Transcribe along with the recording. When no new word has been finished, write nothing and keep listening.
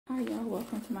Hi y'all,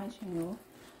 welcome to my channel.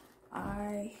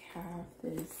 I have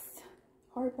this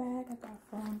hard bag I got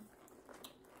from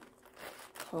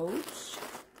Coach.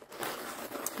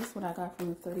 This is what I got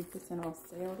from the 30% off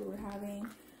sale they were having.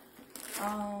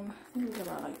 I think it was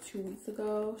about like 2 weeks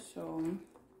ago. So,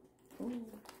 oh,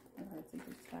 I gotta take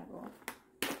this tag off.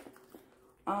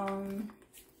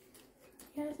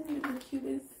 Yeah, I think it's the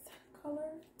cutest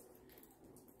color.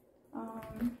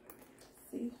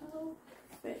 See how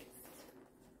it fits.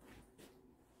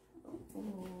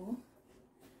 Oh,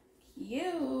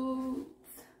 cute.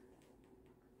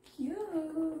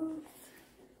 Cute.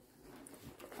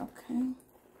 Okay.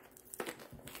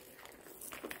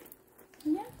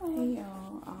 Yeah. Hey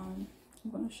y'all, I'm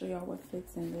gonna show y'all what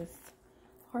fits in this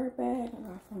hard bag I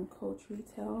got from Coach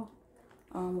Retail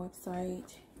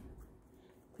website.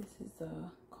 This is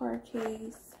a card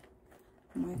case,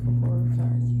 microfiber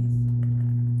card case.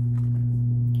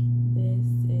 This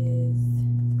is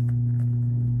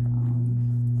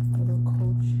a little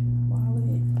Coach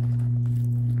wallet.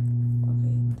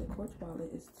 Okay, the Coach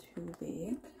wallet is too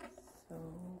big, so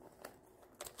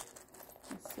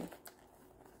let's see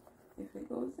if it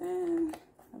goes in.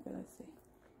 Okay, let's see.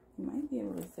 You might be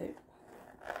able to zip.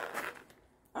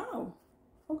 Oh,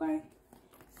 okay.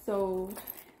 So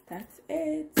that's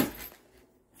it.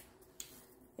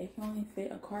 It can only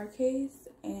fit a card case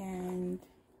and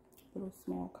a little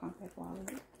small compact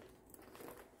wallet.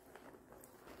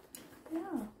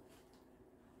 Yeah.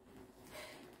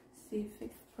 See, it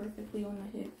fits perfectly on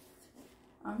the hips.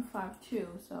 I'm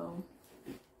 5'2", so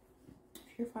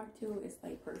if you're 5'2", it's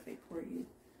like perfect for you.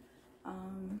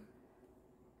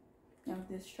 Now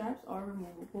the straps are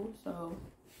removable, so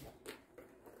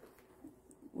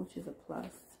which is a plus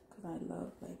because I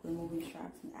love like removing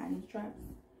straps and adding straps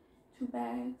to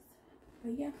bags.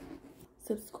 But yeah,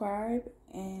 subscribe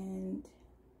and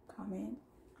comment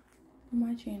on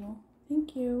my channel.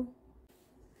 Thank you.